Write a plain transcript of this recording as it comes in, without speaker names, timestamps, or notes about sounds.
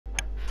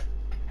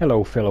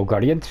Hello fellow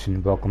Guardians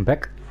and welcome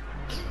back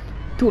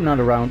to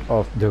another round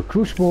of the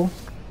Crucible.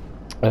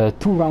 2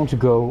 rounds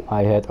ago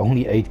I had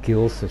only 8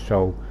 kills,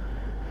 so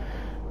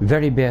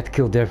very bad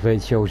kill death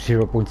ratio,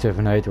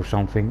 0.78 or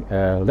something.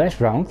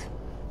 Last round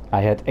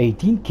I had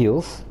 18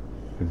 kills,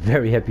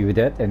 very happy with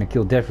that, and a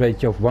kill death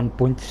ratio of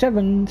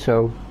 1.7,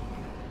 so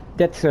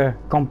that's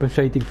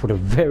compensating for the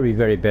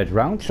very bad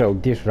round. So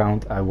this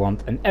round I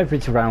want an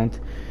average round,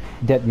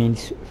 that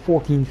means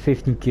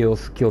 14-15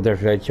 kills, kill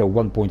death ratio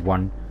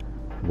 1.1,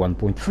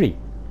 1.3.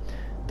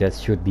 That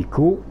should be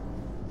cool,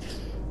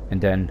 and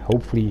then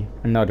hopefully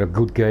another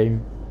good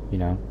game, you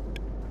know,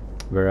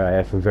 where I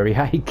have a very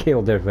high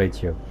kill death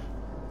ratio.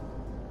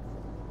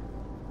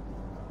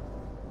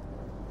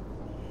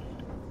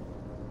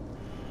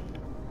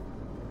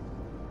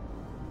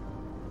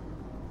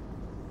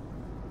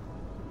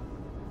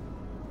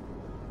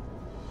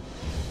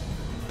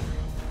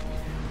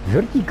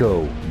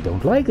 Vertigo,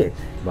 don't like it,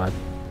 but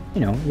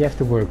you know, you have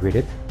to work with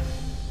it.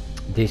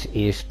 This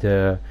is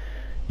the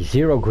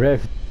zero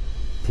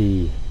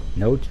gravity.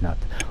 No, it's not.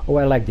 Oh,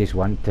 I like this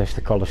one. That's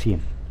the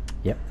Colosseum.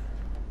 Yep.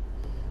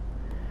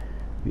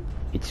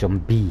 It's on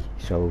B,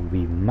 so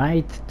we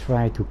might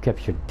try to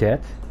capture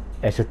that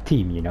as a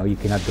team. You know, you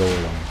cannot go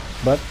alone.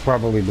 But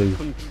probably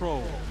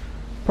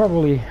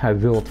I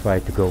will try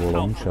to go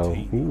alone. So,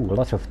 ooh,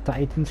 lots of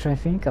Titans, I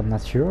think. I'm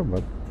not sure,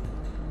 but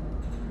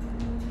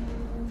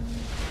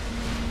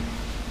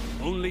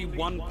only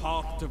one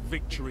path to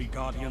victory,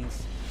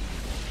 Guardians.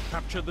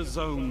 Capture the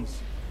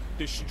zones.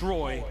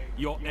 Destroy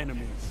your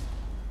enemies.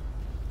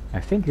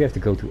 I think we have to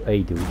go to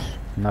A, dudes.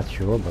 I'm not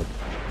sure, but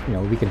you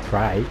know, we can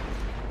try.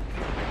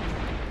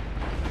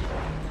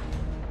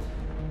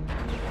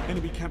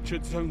 Enemy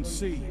captured Zone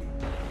C.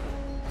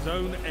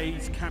 Zone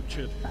A's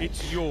captured. Nice.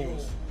 It's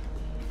yours.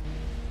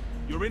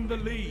 You're in the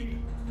lead.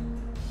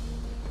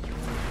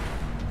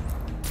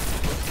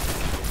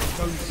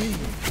 Zone B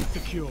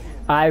secure.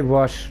 I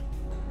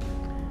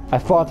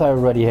thought I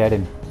already had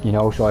him, you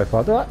know, so I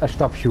thought, oh, I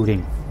stopped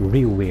shooting.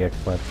 Real weird,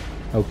 but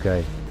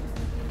okay.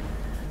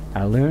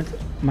 I learned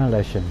my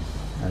lesson.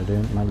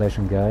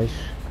 Guys.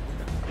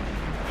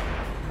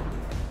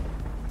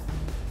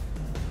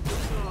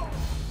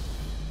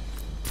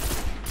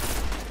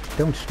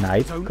 Don't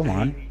snipe, Zone come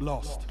on.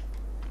 Lost.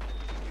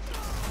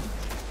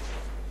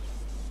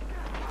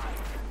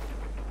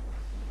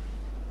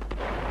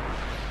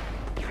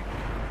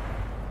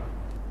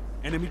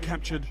 Enemy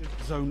captured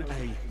Zone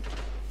A.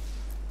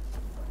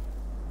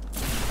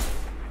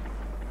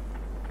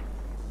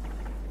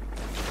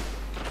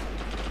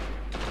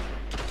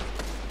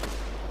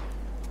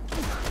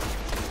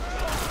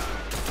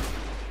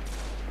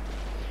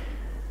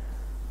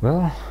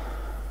 Well, ah,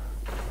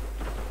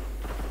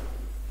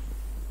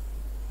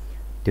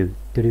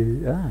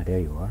 there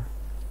you are.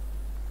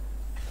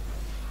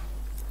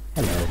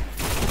 Hello.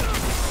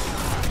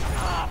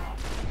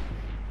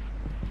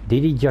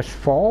 Did he just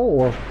fall,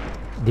 or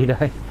did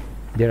I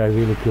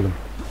really kill him?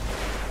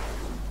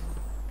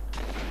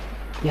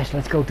 Yes,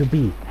 let's go to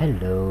B.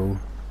 Hello.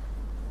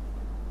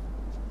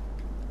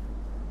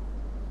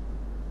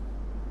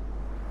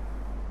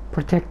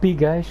 Protect B,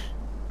 guys.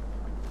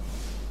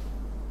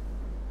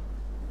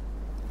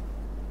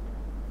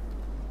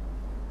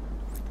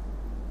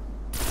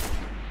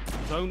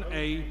 Zone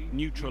A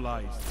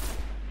neutralized.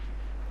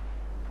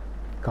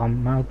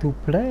 Come out to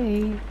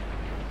play.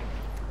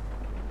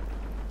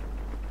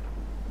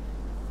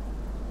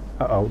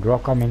 Uh-oh, draw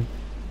coming.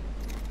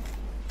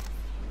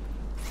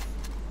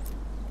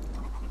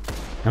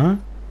 Huh?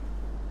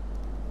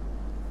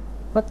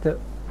 What the?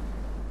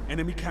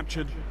 Enemy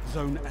captured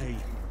Zone A.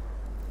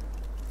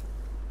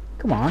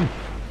 Come on.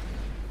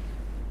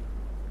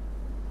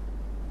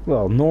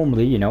 Well,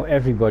 normally, you know,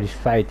 everybody's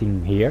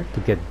fighting here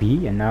to get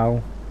B, and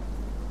now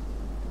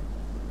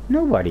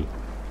nobody.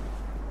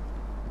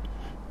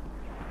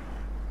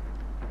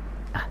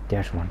 Ah,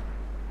 there's one.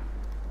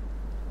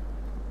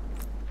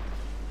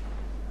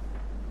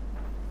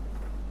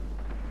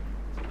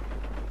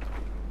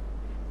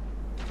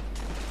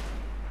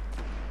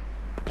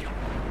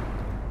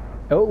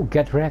 Oh,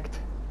 get wrecked.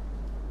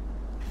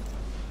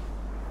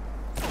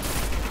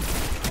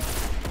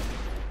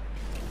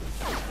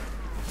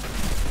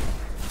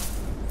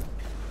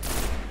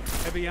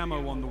 Heavy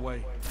ammo on the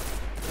way.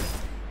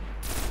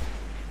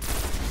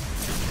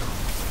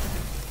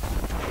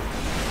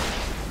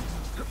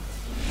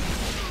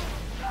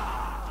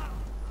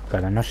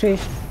 Got an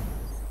assist.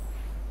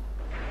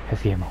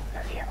 Heavy ammo,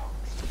 heavy ammo.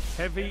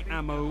 Heavy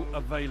ammo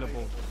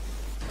available.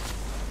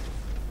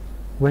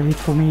 Wait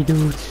for me,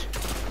 dudes.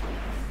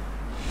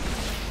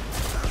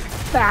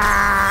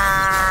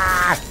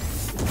 Ah!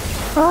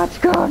 Oh, it's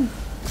gone.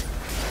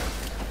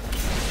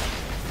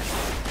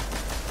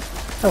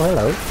 Oh,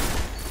 hello.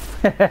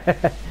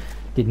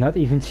 Did not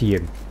even see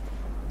him.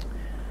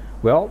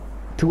 Well,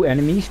 2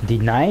 enemies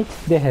denied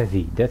the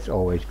heavy. That's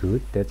always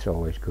good. That's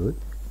always good.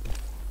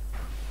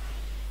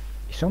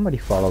 Is somebody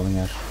following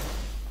us?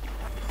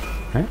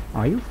 Huh?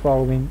 Are you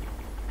following?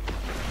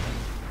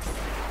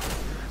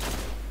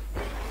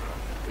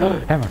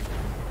 Hammer.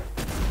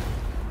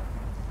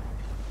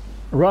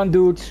 Run,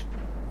 dudes.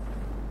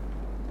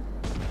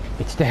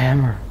 It's the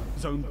hammer.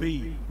 Zone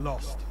B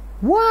lost.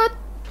 What?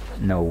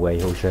 No way,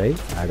 Jose.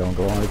 I don't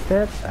go on with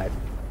that.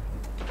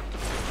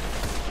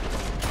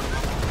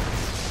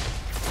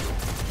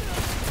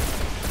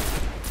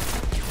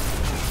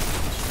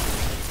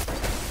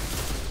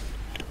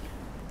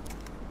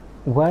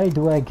 Why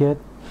do I get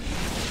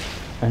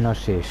an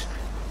assist?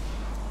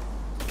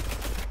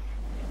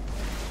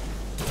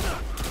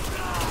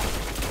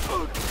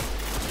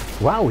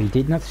 Wow, he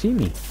did not see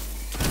me.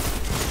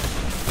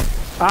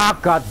 Ah,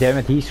 god damn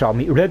it, he saw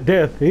me. Red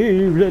Death,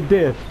 hey, Red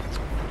Death.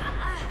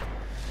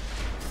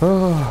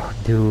 Oh,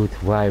 dude,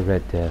 why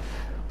Red Death?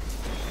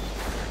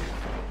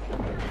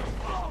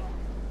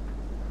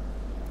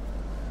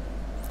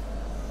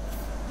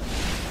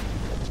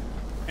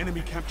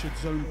 Enemy captured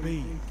Zone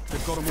B.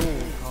 They've got them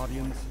all,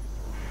 Guardians.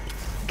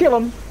 Kill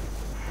him.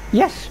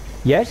 Yes,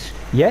 yes,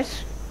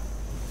 yes.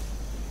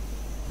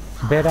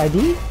 Bad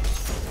idea?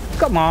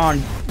 Come on,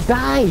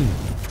 die.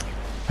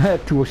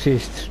 2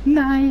 assists,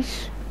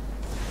 nice.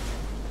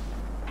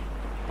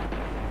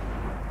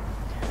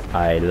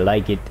 I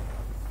like it.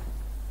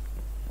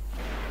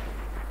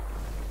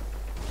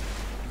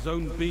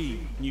 Zone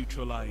B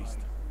neutralized.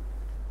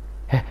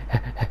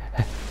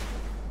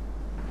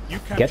 You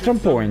Get some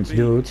Zone points, B.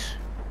 dudes.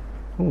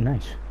 Oh,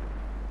 nice.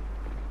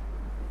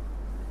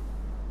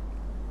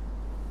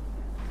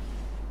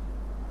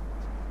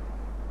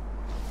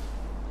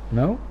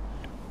 No?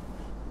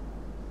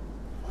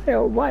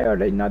 Why are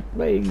they not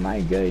playing my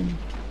game?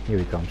 Here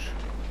he comes.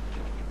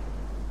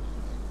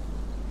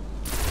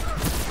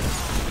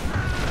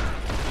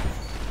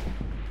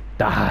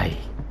 Die!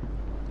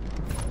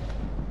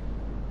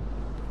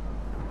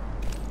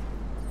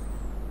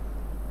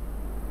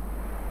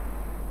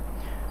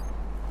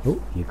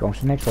 Oh, here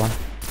comes the next one.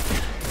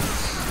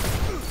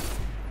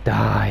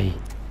 Die!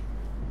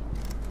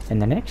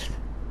 And the next?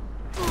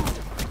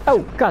 Oh,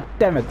 god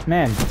damn it,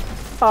 man!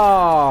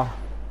 Oh!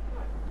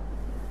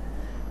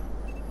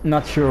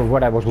 Not sure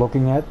what I was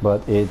looking at,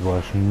 but it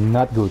was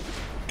not good.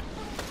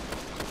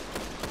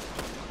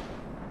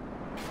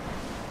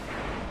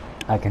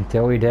 I can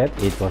tell you that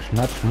it was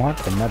not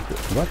smart and not good.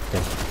 What the?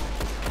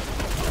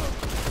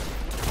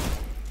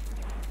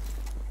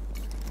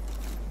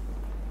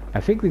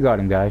 I think we got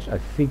him, guys. I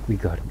think we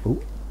got him.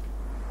 Ooh.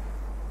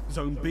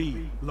 Zone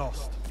B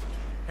lost.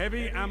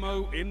 Heavy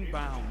ammo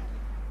inbound.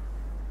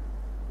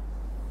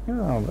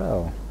 Oh,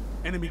 well.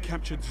 Enemy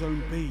captured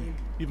Zone B.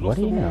 You've What lost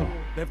do you them all. know?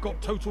 They've got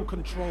total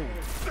control.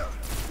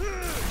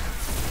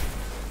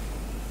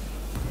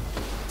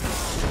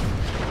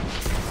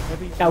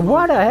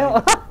 What the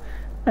hell?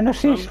 An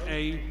assist. Zone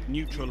A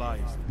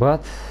neutralized.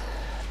 But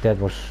that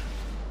was,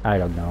 I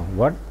don't know.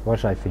 What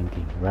was I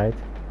thinking, right?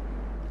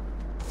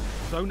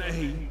 Zone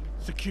A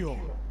secure.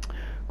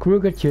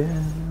 Crooked, yeah.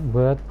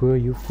 What were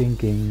you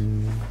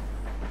thinking?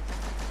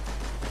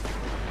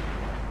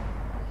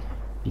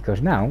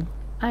 Because now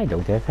I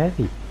don't have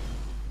heavy.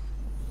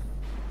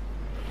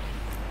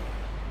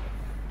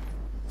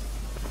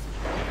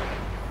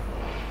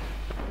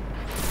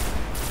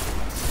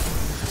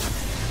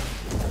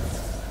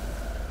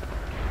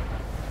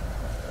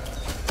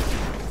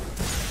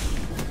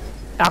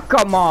 Ah,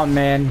 come on,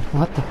 man.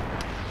 What the?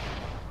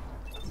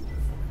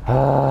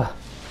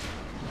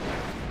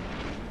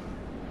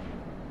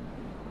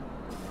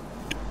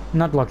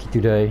 Not lucky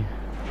today.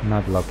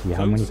 Not lucky.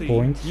 How Zone many C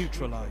points?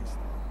 neutralized.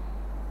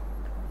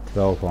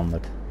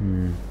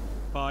 1200.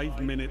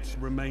 5 minutes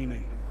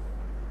remaining.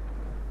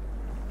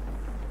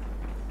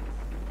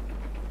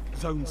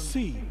 Zone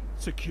C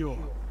secure.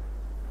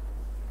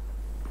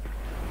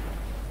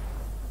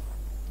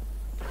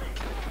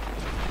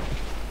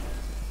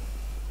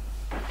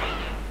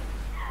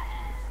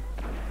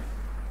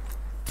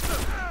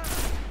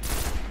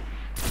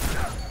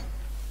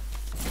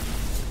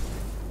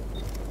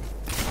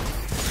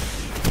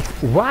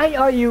 Why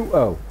are you?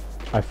 Oh,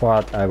 I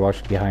thought I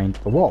was behind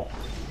a wall,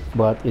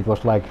 but it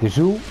was like the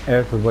zoo.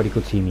 Everybody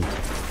could see me.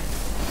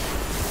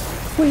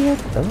 Weird.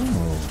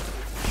 Oh,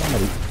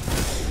 somebody.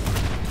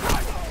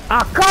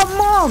 Ah,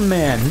 come on,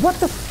 man! What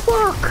the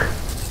fuck?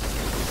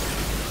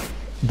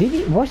 Did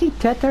he? Was he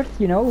tethered?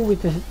 You know,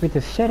 with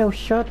the shadow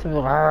shot?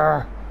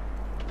 Arrgh.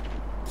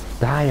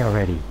 Die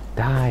already!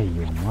 Die,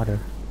 you mother!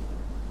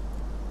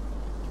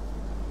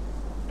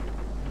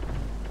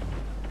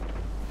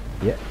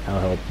 Yeah, I'll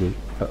help you.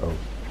 Uh-oh.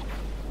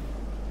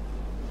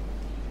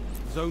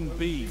 Zone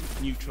B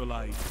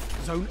neutralized.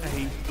 Zone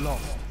A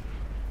lost.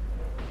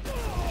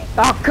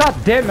 Ah, god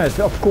damn it!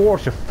 Of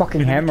course, a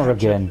fucking hammer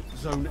again.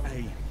 Zone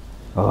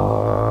A.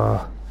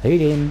 Oh, hate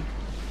him.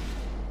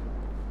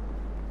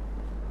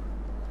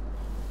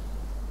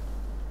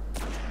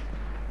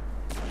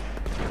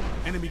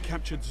 Enemy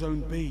captured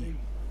Zone B.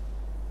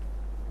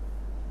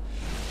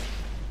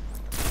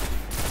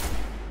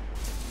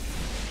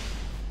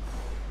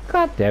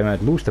 God damn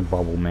it, lose the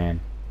bubble, man.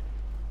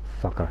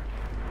 Fucker.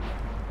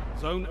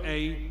 Zone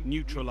A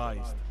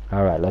neutralized.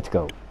 Alright, let's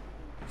go.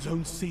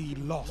 Zone C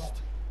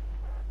lost.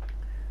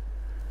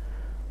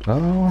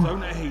 Oh.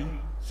 Zone A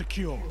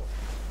secure.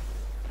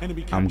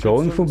 Enemy I'm captured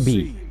going for Zone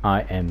B. C.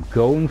 I am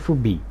going for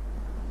B.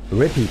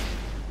 Repeat.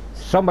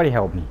 Somebody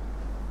help me.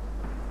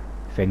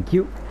 Thank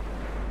you.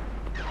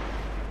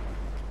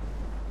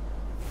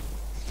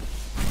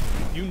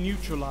 You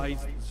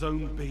neutralized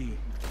Zone B.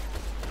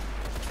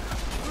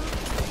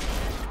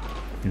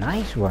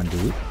 Nice one,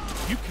 dude.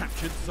 You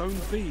captured Zone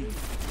B.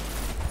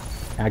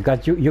 I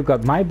got you. You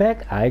got my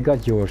back. I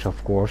got yours,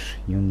 of course.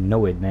 You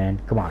know it,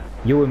 man. Come on,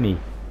 you and me.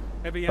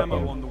 Heavy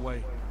ammo on the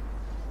way.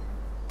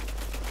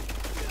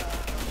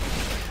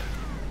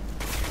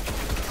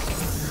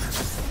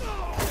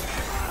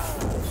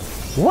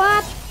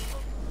 What?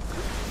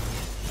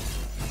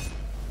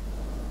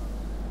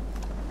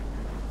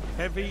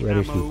 Heavy Where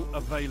is ammo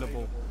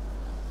available.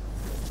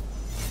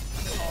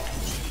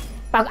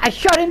 I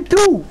shot him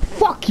too.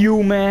 Fuck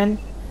you, man.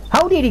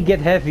 How did he get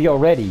heavy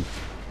already?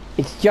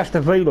 It's just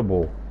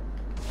available.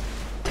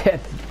 That.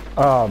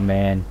 Oh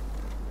man,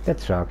 that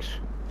sucks.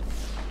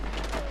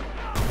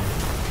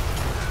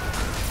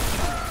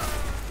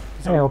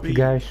 I help you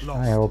guys.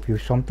 I help you.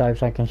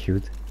 Sometimes I can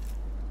shoot.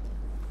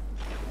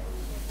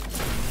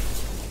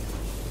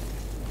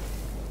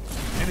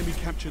 Enemy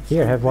captured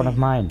Here, Zone have one B. of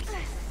mine.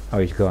 Oh,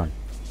 he's gone.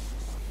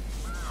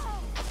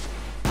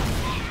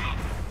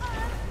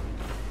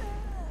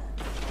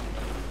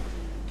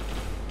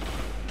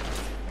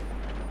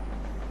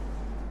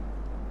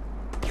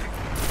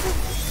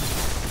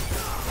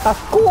 Of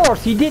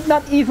course, he did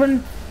not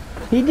even.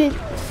 He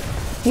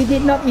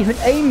did not even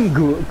aim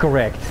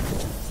correct.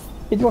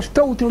 It was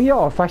totally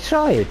off. I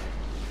saw it.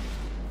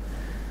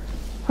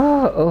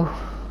 Oh,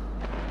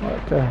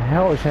 what the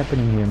hell is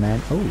happening here,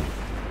 man? Oh,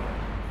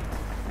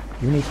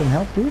 you need some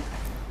help, dude?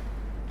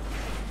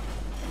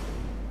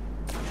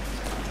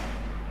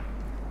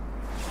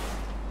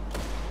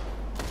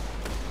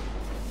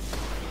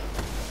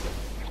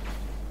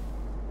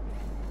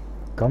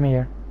 Come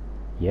here.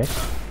 Yes.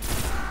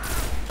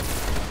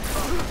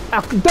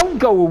 Don't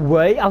go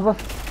away.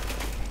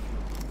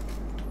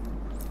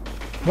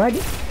 Why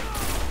did...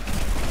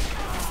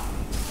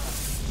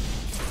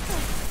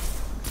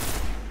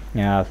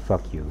 Yeah,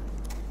 fuck you.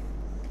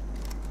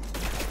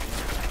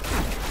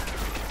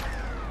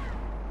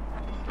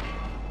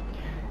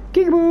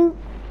 Kickaboo!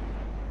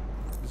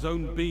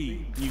 Zone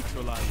B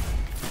neutralized.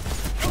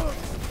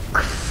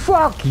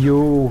 Fuck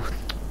you!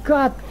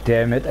 God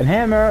damn it! A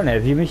hammer, an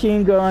heavy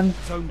machine gun.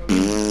 Zone B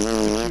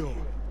secure.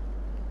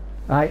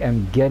 I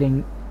am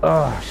getting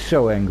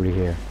so angry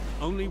here.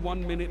 Only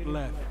 1 minute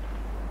left.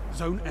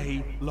 Zone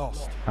A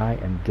lost. I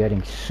am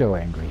getting so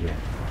angry here.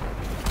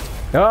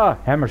 Ah,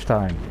 hammer's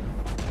time.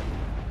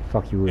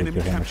 Fuck you with Enemy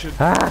your hammers.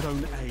 captured Ah!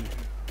 Zone A.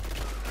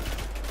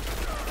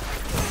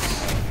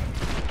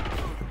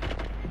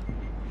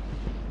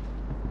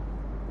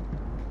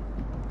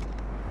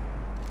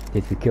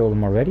 Did we kill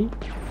them already?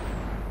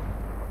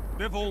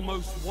 They've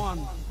almost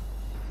won.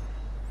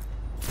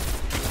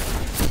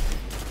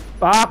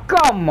 Ah,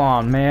 come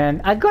on,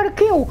 man. I got a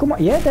kill. Come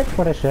on. Yeah, that's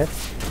what I said.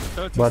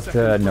 30 But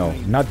seconds no,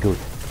 remaining. not good.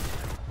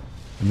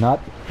 Not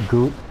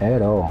good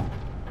at all.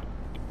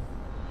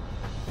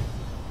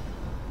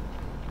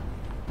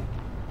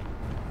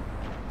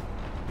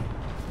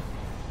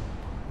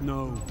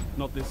 No,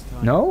 not this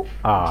time. No?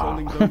 Ah.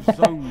 Controlling those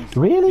zones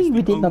Really? is We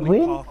the did not only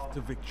win? path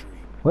to victory.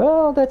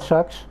 Well, that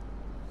sucks.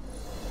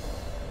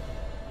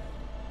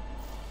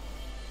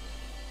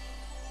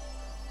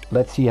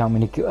 Let's see how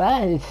many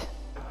kills.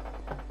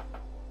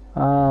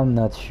 I'm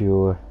not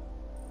sure.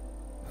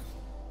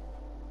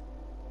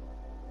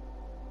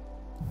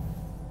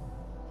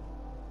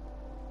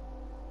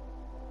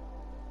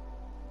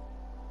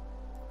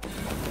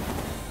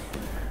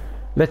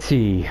 Let's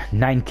see,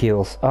 9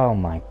 kills. Oh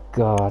my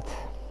god.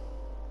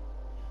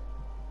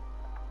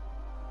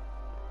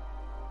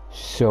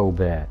 So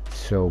bad,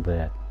 so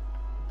bad.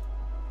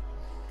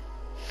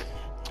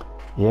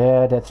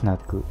 Yeah, that's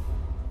not good.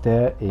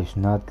 That is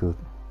not good.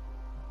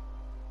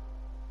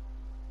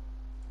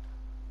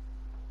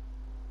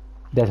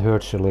 That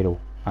hurts a little.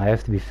 I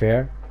have to be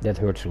fair, that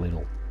hurts a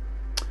little.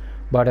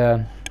 But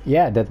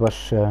yeah, that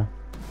was a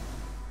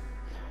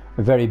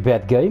very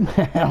bad game.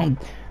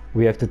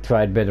 We have to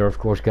try it better, of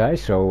course,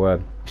 guys. So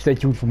stay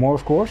tuned for more,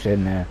 of course,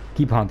 and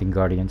keep hunting,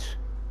 Guardians.